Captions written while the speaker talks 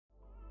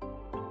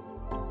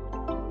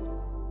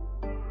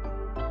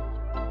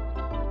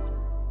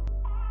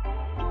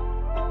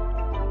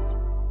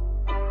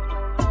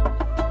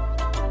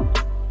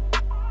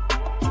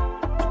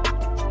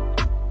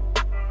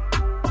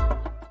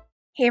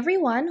Hey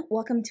everyone,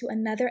 welcome to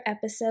another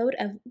episode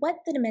of What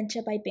the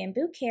Dementia by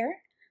Bambu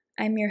Care.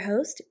 I'm your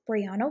host,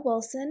 Brianna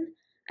Wilson.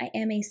 I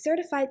am a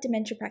certified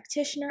dementia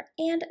practitioner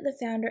and the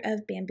founder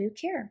of Bambu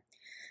Care.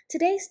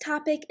 Today's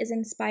topic is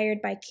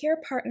inspired by care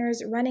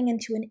partners running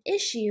into an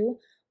issue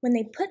when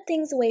they put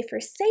things away for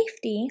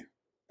safety,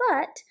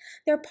 but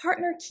their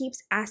partner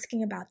keeps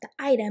asking about the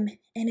item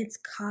and it's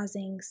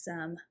causing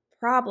some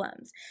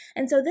problems.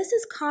 And so this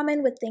is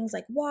common with things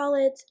like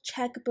wallets,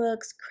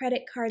 checkbooks,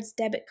 credit cards,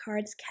 debit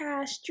cards,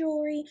 cash,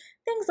 jewelry,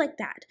 things like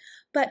that.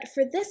 But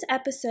for this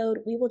episode,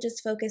 we will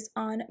just focus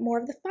on more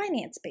of the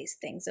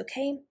finance-based things,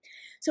 okay?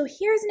 So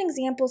here's an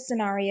example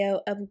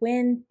scenario of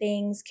when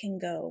things can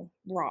go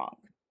wrong.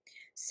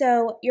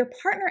 So your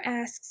partner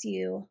asks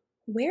you,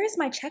 "Where is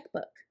my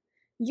checkbook?"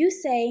 You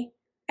say,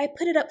 "I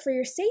put it up for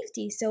your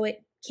safety so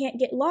it can't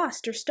get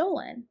lost or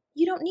stolen.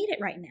 You don't need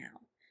it right now."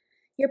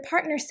 Your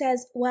partner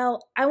says,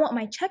 "Well, I want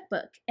my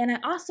checkbook, and I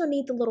also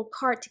need the little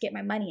cart to get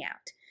my money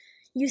out."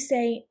 You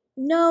say,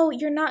 "No,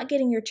 you're not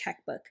getting your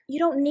checkbook. You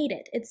don't need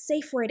it. It's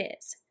safe where it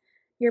is."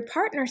 Your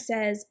partner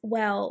says,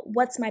 "Well,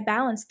 what's my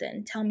balance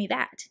then? Tell me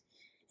that."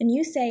 And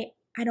you say,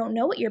 "I don't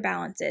know what your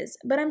balance is,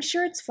 but I'm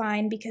sure it's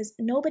fine because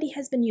nobody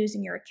has been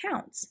using your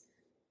accounts."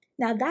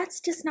 Now that's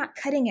just not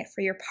cutting it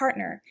for your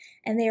partner,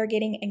 and they are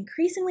getting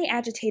increasingly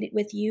agitated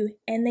with you,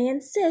 and they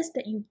insist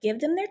that you give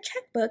them their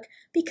checkbook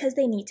because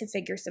they need to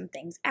figure some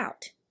things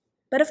out.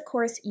 But of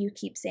course, you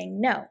keep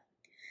saying no.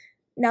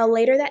 Now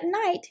later that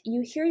night,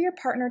 you hear your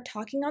partner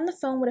talking on the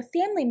phone with a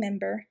family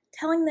member,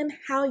 telling them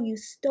how you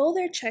stole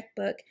their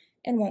checkbook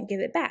and won't give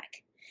it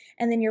back.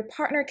 And then your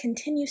partner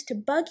continues to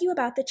bug you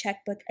about the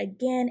checkbook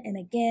again and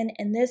again,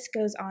 and this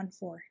goes on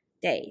for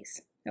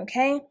days,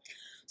 okay?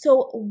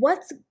 So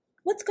what's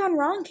gone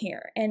wrong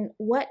here, and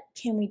what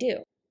can we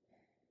do?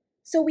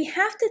 So we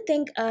have to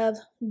think of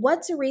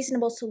what's a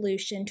reasonable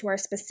solution to our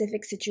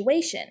specific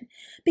situation,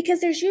 because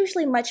there's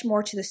usually much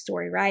more to the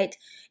story, right?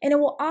 And it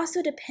will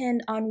also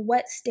depend on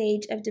what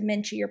stage of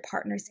dementia your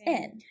partner's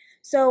in.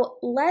 So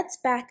let's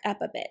back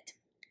up a bit.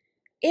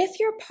 If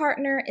your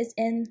partner is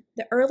in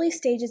the early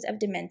stages of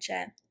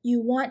dementia, you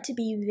want to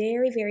be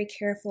very, very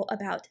careful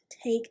about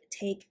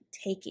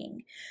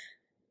taking.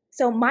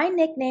 So my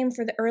nickname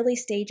for the early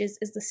stages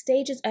is the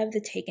stages of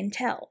the take and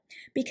tell,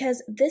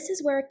 because this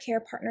is where care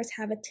partners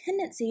have a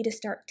tendency to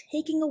start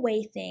taking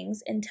away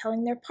things and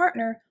telling their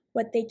partner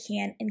what they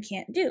can and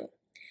can't do.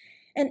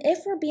 And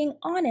if we're being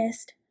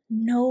honest,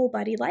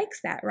 nobody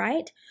likes that,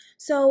 right?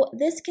 So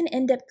this can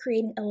end up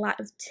creating a lot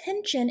of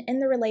tension in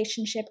the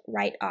relationship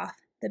right off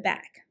the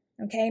bat.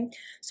 Okay,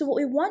 so what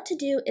we want to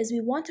do is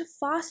we want to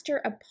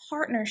foster a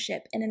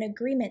partnership and an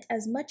agreement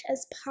as much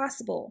as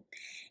possible.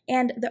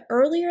 And the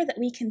earlier that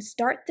we can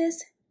start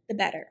this, the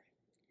better.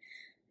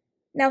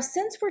 Now,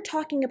 since we're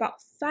talking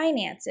about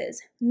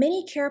finances,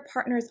 many care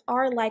partners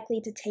are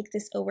likely to take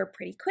this over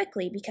pretty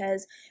quickly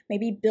because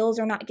maybe bills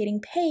are not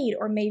getting paid,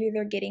 or maybe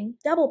they're getting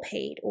double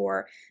paid,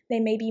 or they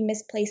may be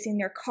misplacing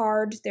their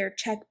cards, their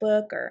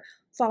checkbook, or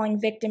falling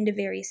victim to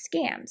various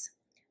scams.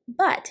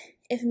 But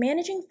if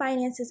managing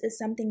finances is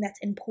something that's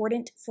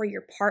important for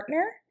your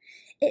partner,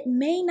 it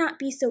may not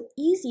be so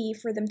easy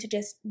for them to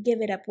just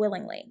give it up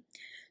willingly.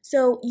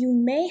 So you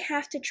may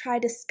have to try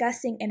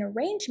discussing an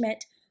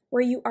arrangement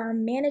where you are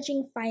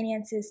managing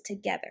finances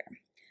together.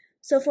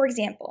 So for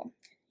example,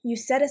 you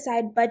set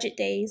aside budget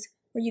days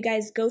where you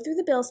guys go through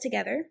the bills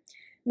together.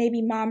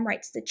 Maybe mom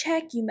writes the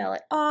check, you mail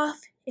it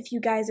off, if you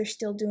guys are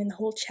still doing the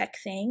whole check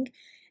thing,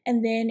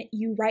 and then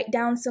you write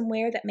down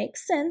somewhere that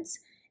makes sense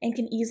and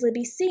can easily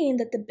be seen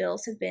that the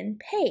bills have been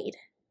paid.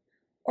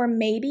 Or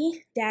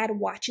maybe dad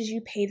watches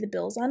you pay the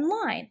bills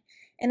online,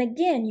 and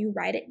again, you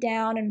write it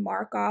down and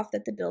mark off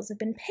that the bills have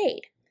been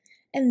paid.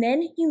 And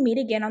then you meet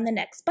again on the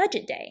next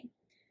budget day.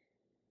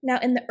 Now,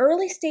 in the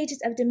early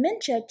stages of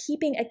dementia,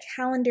 keeping a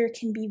calendar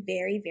can be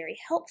very, very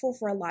helpful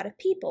for a lot of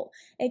people.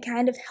 It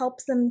kind of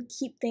helps them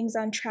keep things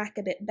on track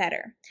a bit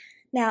better.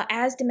 Now,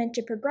 as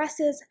dementia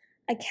progresses,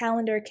 a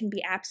calendar can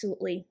be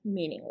absolutely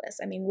meaningless.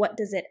 I mean, what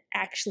does it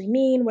actually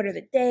mean? What are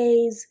the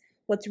days?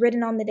 What's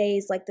written on the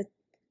days? Like, the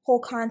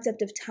whole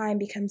concept of time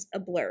becomes a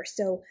blur.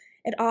 So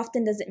it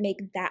often doesn't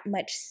make that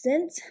much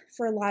sense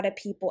for a lot of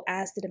people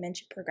as the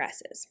dementia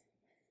progresses.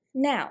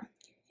 Now,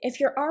 if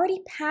you're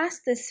already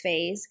past this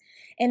phase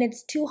and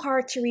it's too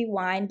hard to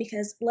rewind,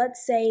 because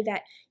let's say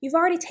that you've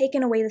already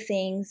taken away the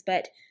things,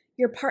 but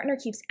your partner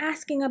keeps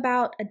asking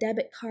about a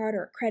debit card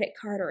or a credit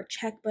card or a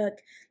checkbook,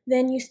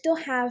 then you still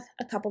have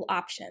a couple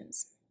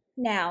options.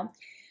 Now,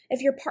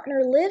 if your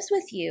partner lives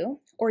with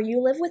you or you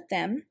live with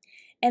them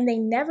and they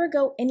never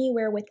go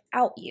anywhere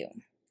without you,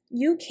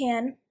 you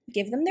can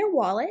give them their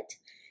wallet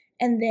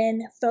and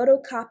then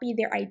photocopy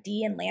their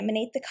ID and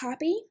laminate the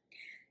copy.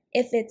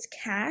 If it's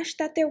cash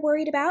that they're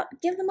worried about,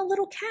 give them a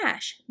little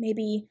cash,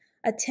 maybe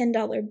a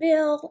 $10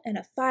 bill and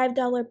a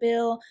 $5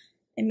 bill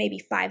and maybe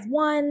 5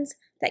 ones.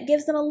 That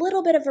gives them a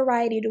little bit of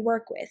variety to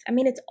work with. I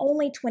mean, it's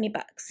only 20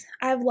 bucks.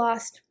 I've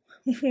lost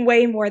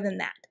way more than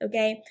that,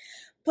 okay?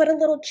 Put a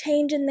little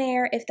change in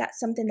there if that's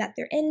something that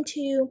they're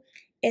into.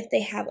 If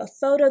they have a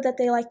photo that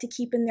they like to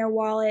keep in their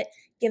wallet,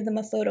 give them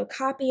a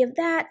photocopy of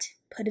that,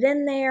 put it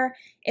in there.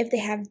 If they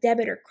have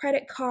debit or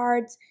credit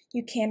cards,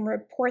 you can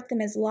report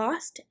them as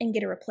lost and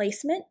get a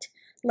replacement.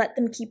 Let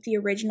them keep the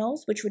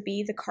originals, which would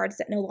be the cards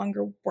that no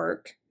longer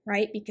work,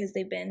 right, because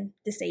they've been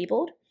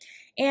disabled.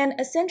 And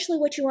essentially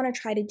what you want to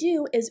try to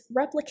do is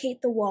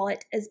replicate the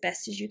wallet as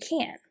best as you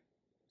can,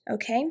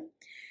 okay?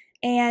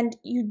 And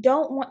you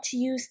don't want to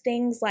use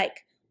things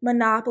like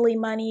Monopoly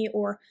money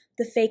or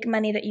the fake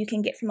money that you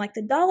can get from like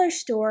the dollar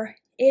store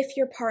if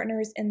your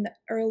partner is in the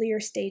earlier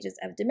stages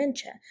of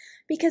dementia,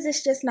 because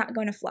it's just not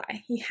going to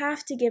fly. You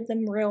have to give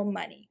them real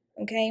money,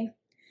 okay?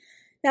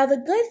 Now the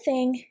good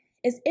thing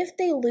is if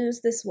they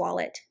lose this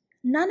wallet,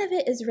 none of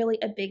it is really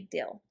a big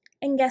deal.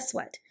 And guess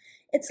what?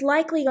 It's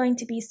likely going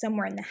to be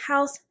somewhere in the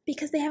house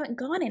because they haven't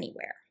gone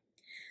anywhere.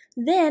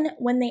 Then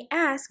when they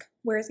ask,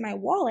 "Where's my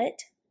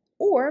wallet?"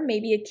 or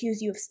maybe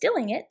accuse you of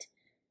stealing it,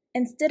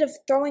 instead of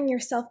throwing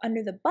yourself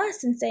under the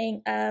bus and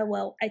saying,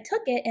 well, I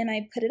took it and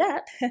I put it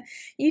up,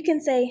 you can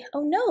say,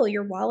 "Oh no,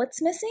 your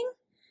wallet's missing?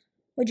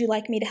 Would you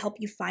like me to help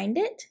you find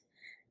it?"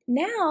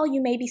 Now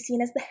you may be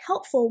seen as the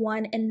helpful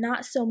one and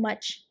not so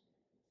much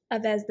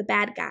of as the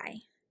bad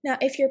guy. Now,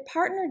 if your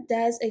partner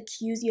does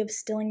accuse you of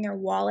stealing their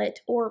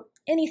wallet or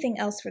anything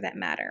else for that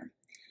matter,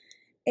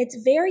 it's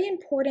very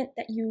important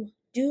that you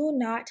do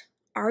not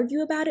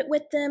argue about it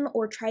with them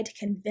or try to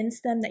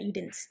convince them that you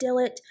didn't steal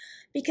it,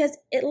 because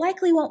it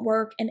likely won't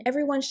work and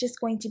everyone's just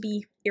going to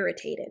be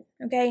irritated,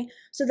 okay?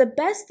 So the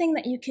best thing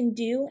that you can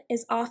do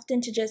is often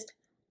to just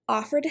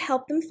offer to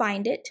help them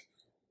find it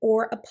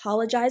or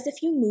apologize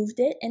if you moved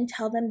it and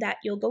tell them that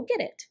you'll go get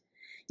it.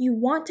 You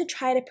want to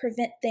try to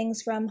prevent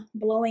things from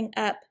blowing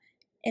up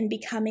and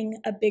becoming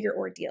a bigger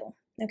ordeal,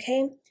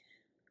 okay?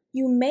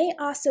 You may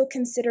also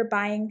consider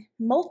buying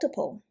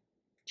multiple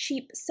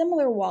cheap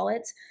similar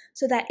wallets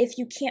so that if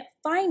you can't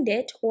find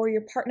it or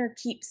your partner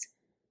keeps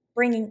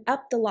bringing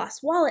up the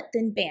lost wallet,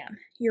 then bam,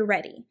 you're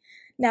ready.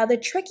 Now the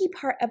tricky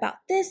part about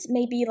this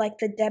may be like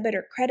the debit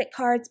or credit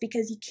cards,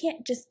 because you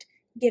can't just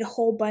get a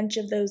whole bunch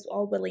of those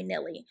all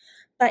willy-nilly.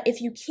 But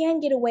if you can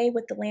get away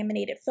with the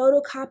laminated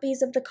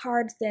photocopies of the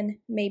cards, then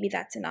maybe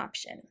that's an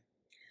option.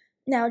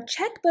 Now,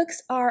 checkbooks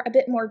are a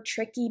bit more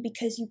tricky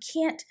because you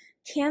can't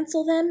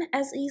cancel them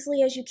as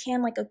easily as you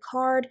can like a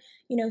card.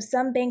 You know,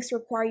 some banks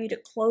require you to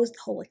close the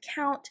whole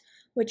account,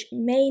 which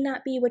may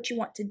not be what you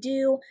want to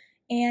do.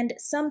 And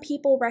some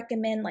people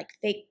recommend like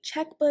fake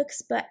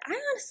checkbooks, but I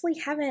honestly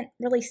haven't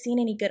really seen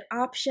any good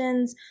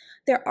options.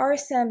 There are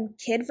some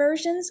kid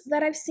versions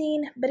that I've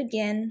seen, but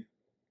again,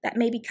 that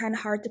may be kind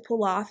of hard to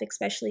pull off,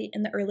 especially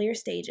in the earlier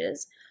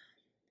stages.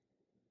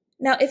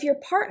 Now, if your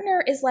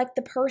partner is like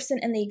the person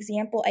in the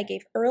example I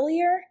gave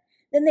earlier,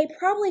 then they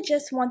probably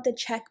just want the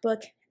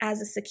checkbook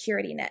as a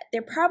security net.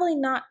 They're probably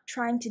not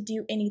trying to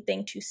do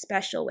anything too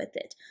special with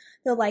it.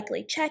 They'll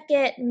likely check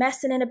it,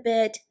 mess in it a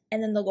bit,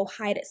 and then they'll go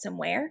hide it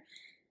somewhere.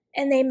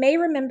 And they may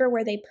remember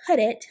where they put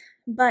it,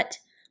 but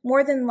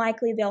more than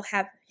likely they'll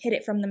have hid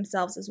it from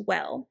themselves as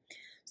well.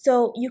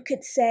 So you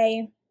could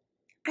say,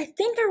 "I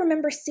think I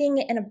remember seeing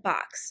it in a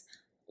box.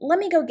 Let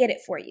me go get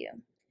it for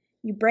you."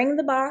 You bring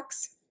the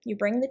box, you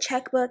bring the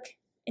checkbook,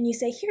 and you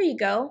say, "Here you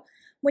go.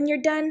 When you're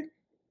done,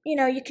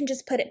 you can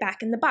just put it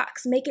back in the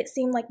box." Make it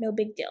seem like no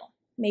big deal.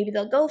 Maybe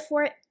they'll go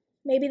for it,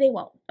 maybe they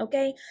won't,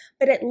 okay?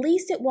 But at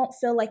least it won't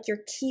feel like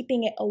you're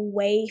keeping it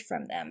away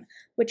from them,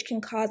 which can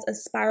cause a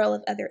spiral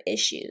of other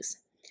issues.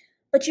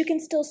 But you can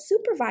still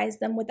supervise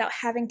them without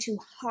having to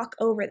hawk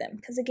over them,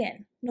 because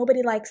again,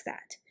 nobody likes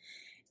that.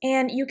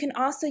 And you can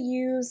also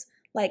use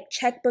like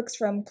checkbooks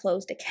from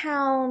closed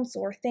accounts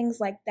or things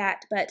like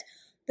that, but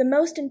the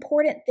most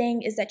important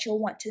thing is that you'll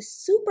want to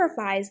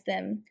supervise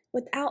them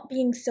without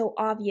being so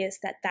obvious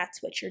that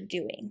that's what you're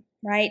doing,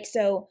 right?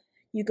 So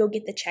you go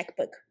get the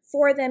checkbook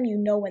for them, you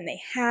know when they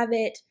have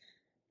it,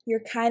 you're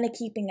kind of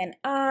keeping an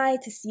eye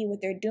to see what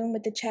they're doing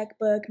with the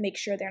checkbook, make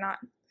sure they're not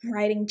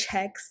writing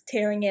checks,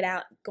 tearing it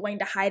out, going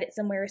to hide it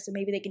somewhere so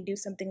maybe they can do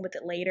something with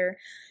it later.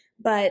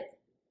 But,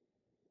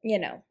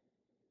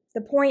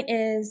 the point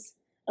is,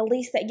 at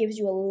least that gives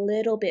you a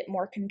little bit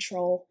more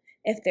control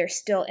if they're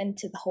still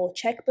into the whole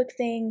checkbook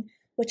thing,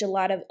 which a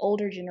lot of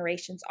older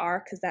generations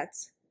are, because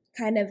that's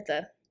kind of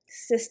the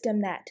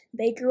system that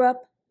they grew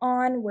up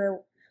on,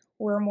 where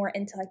we're more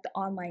into like the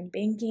online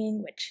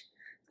banking, which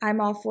I'm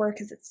all for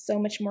because it's so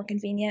much more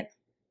convenient.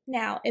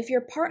 Now, if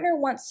your partner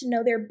wants to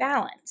know their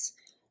balance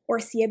or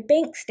see a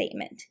bank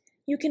statement,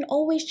 you can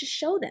always just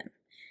show them.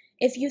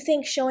 If you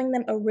think showing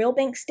them a real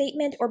bank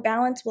statement or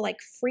balance will like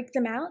freak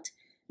them out,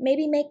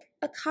 maybe make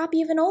a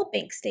copy of an old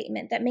bank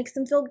statement that makes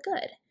them feel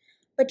good.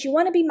 But you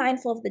want to be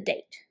mindful of the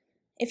date.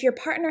 If your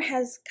partner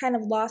has kind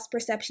of lost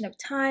perception of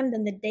time,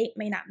 then the date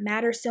may not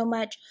matter so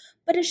much,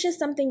 but it's just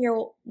something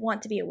you'll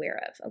want to be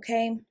aware of,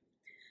 okay?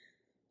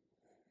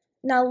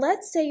 Now,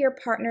 let's say your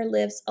partner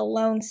lives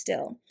alone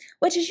still,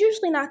 which is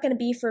usually not going to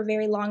be for a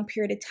very long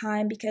period of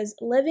time because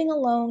living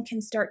alone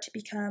can start to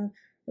become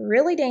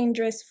really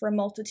dangerous for a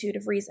multitude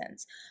of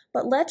reasons.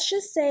 But let's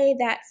just say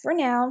that for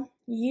now,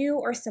 you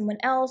or someone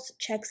else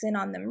checks in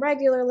on them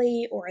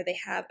regularly, or they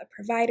have a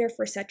provider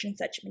for such and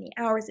such many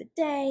hours a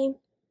day.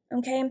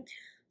 okay?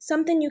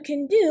 Something you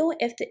can do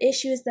if the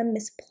issue is them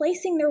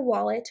misplacing their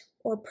wallet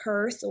or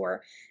purse,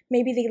 or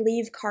maybe they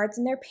leave cards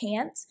in their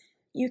pants,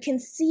 you can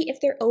see if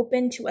they're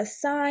open to a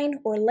sign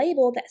or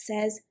label that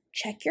says,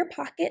 check your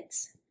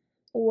pockets,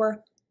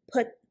 or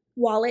put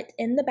wallet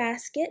in the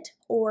basket,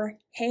 or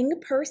hang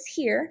purse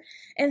here,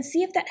 and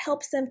see if that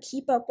helps them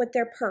keep up with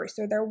their purse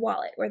or their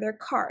wallet or their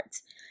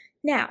cards.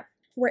 Now,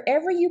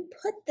 wherever you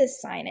put this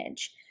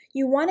signage,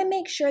 you want to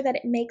make sure that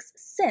it makes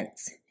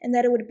sense and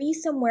that it would be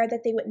somewhere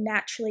that they would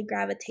naturally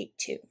gravitate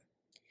to.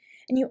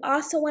 And you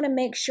also want to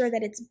make sure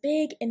that it's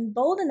big and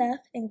bold enough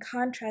and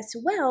contrasts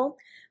well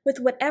with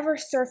whatever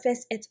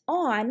surface it's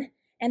on,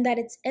 and that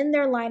it's in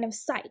their line of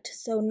sight.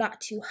 So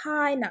not too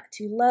high, not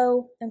too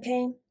low,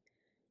 okay?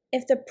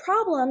 If the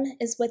problem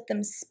is with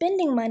them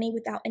spending money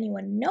without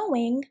anyone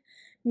knowing,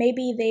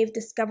 maybe they've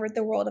discovered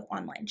the world of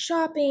online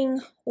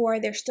shopping, or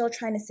they're still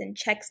trying to send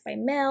checks by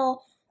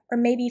mail, or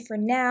maybe for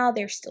now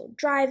they're still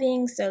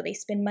driving, so they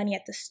spend money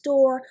at the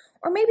store,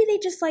 or maybe they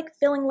just like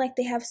feeling like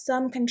they have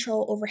some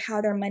control over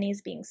how their money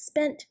is being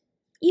spent,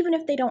 even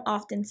if they don't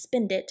often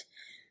spend it.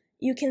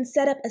 You can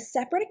set up a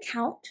separate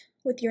account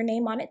with your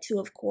name on it too,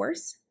 of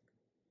course,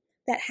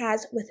 that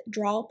has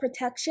withdrawal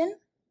protection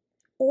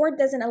or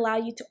doesn't allow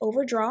you to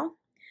overdraw.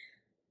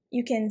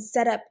 You can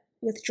set up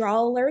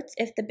withdrawal alerts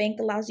if the bank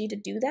allows you to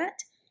do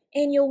that,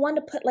 and you'll want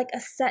to put like a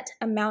set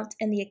amount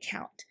in the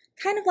account,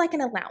 kind of like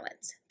an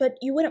allowance, but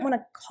you wouldn't want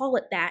to call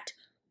it that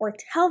or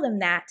tell them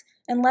that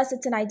unless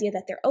it's an idea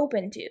that they're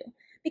open to,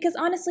 because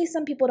honestly,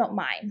 some people don't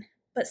mind,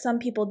 but some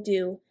people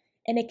do,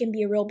 and it can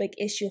be a real big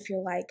issue if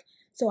you're like,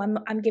 so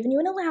I'm giving you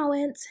an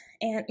allowance,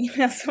 and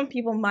some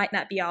people might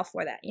not be all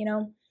for that,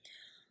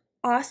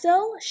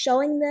 Also,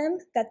 showing them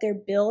that their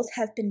bills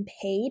have been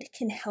paid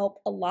can help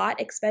a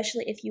lot,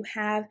 especially if you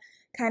have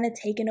kind of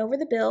taken over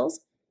the bills.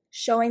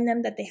 Showing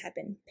them that they have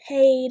been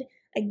paid,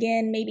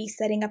 again, maybe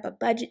setting up a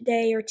budget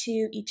day or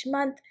two each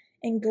month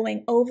and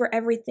going over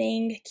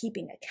everything,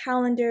 keeping a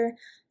calendar.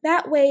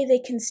 That way they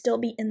can still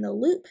be in the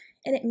loop,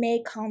 and it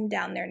may calm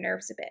down their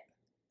nerves a bit.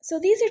 So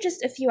these are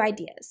just a few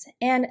ideas,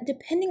 and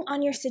depending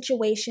on your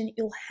situation,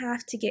 you'll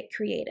have to get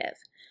creative.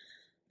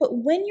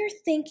 But when you're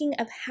thinking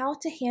of how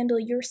to handle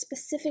your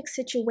specific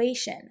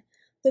situation,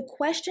 the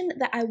question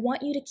that I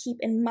want you to keep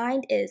in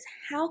mind is,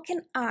 how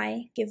can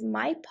I give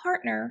my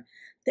partner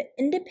the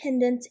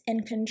independence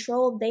and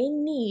control they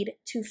need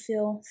to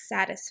feel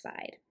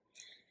satisfied?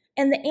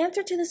 And the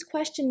answer to this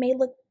question may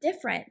look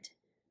different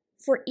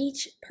for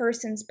each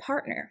person's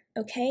partner,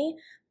 okay?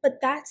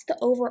 But that's the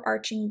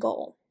overarching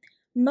goal.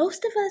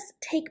 Most of us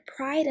take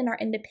pride in our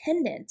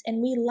independence,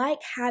 and we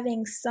like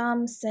having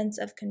some sense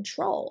of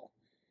control.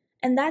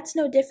 And that's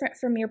no different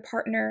from your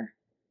partner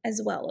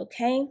as well,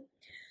 okay?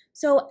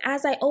 So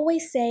as I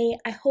always say,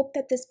 I hope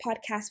that this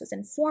podcast was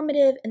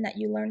informative and that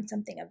you learned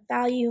something of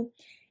value.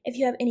 If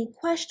you have any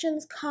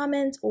questions,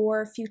 comments,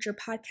 or future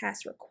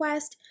podcast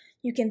requests,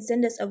 you can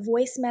send us a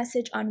voice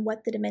message on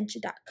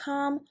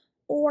whatthedementia.com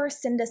or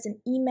send us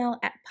an email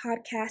at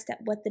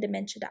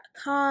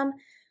podcast@whatthedementia.com.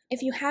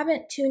 If you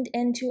haven't tuned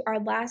into our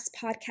last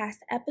podcast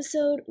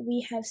episode,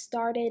 we have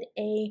started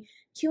a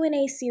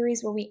Q&A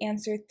series where we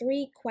answer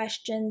 3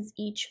 questions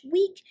each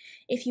week.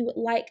 If you would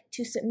like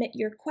to submit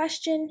your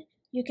question,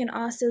 you can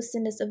also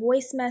send us a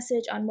voice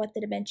message on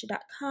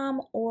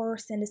whatthedementia.com or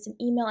send us an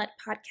email at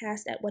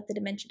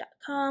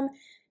podcast@whatthedementia.com,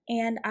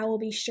 and I will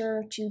be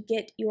sure to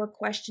get your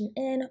question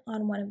in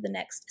on one of the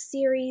next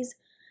series.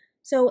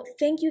 So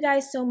thank you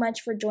guys so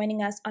much for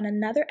joining us on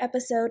another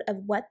episode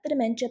of What the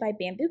Dementia by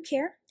Bambu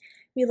Care.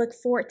 We look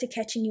forward to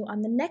catching you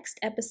on the next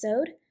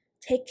episode.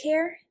 Take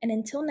care, and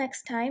until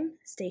next time,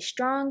 stay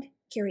strong,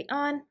 carry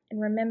on, and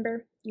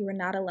remember, you are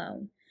not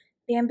alone.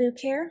 Bambu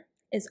Care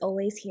is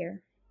always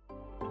here.